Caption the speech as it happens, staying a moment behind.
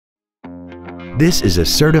This is a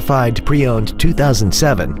certified pre-owned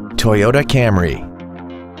 2007 Toyota Camry.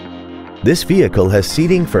 This vehicle has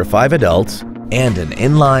seating for 5 adults and an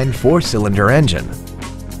inline 4-cylinder engine.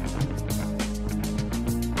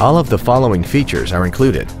 All of the following features are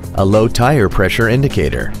included: a low tire pressure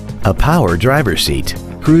indicator, a power driver's seat,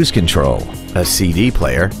 cruise control, a CD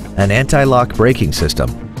player, an anti-lock braking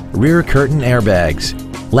system, rear curtain airbags,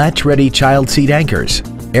 latch-ready child seat anchors,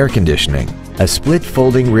 air conditioning, a split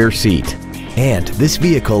folding rear seat, and this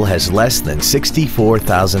vehicle has less than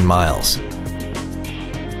 64,000 miles.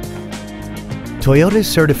 Toyota's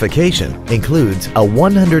certification includes a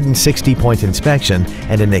 160-point inspection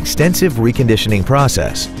and an extensive reconditioning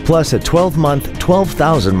process, plus a 12-month,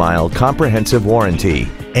 12,000-mile comprehensive warranty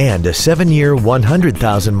and a 7-year,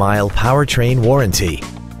 100,000-mile powertrain warranty.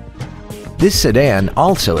 This sedan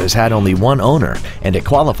also has had only one owner, and it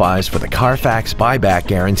qualifies for the Carfax buyback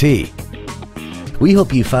guarantee. We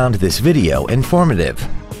hope you found this video informative.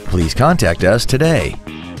 Please contact us today.